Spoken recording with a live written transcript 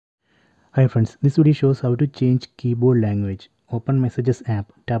Hi friends, this video shows how to change keyboard language. Open Messages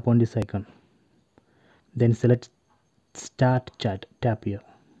app, tap on this icon. Then select Start Chat, tap here.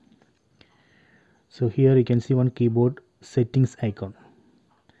 So here you can see one keyboard settings icon.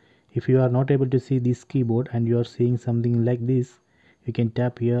 If you are not able to see this keyboard and you are seeing something like this, you can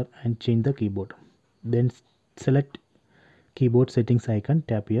tap here and change the keyboard. Then select keyboard settings icon,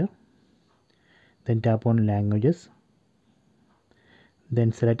 tap here. Then tap on languages.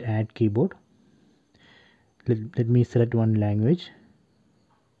 Then select add keyboard. Let me select one language.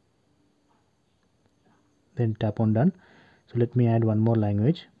 Then tap on done. So let me add one more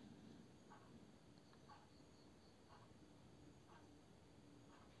language.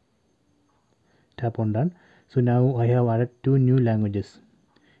 Tap on done. So now I have added two new languages,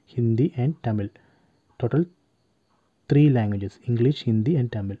 Hindi and Tamil. Total 3 languages, English, Hindi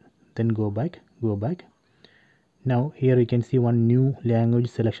and Tamil. Then go back. Now here you can see one new language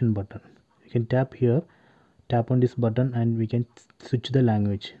selection button. You can tap here, tap on this button and we can switch the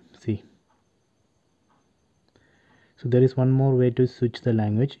language. See. So there is one more way to switch the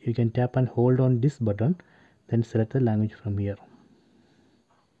language. You can tap and hold on this button, then select the language from here.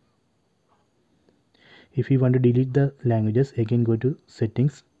 If you want to delete the languages, again go to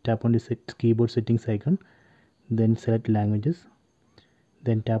settings, tap on this keyboard settings icon, then select languages,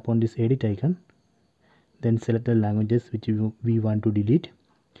 then tap on this edit icon, then select the languages which we want to delete,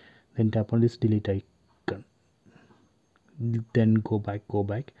 then tap on this delete icon, then go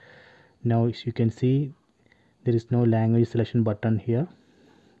back. Now as you can see, there is no language selection button here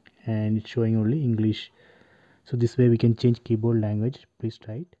and it's showing only English. So this way we can change keyboard language. Please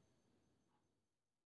try it.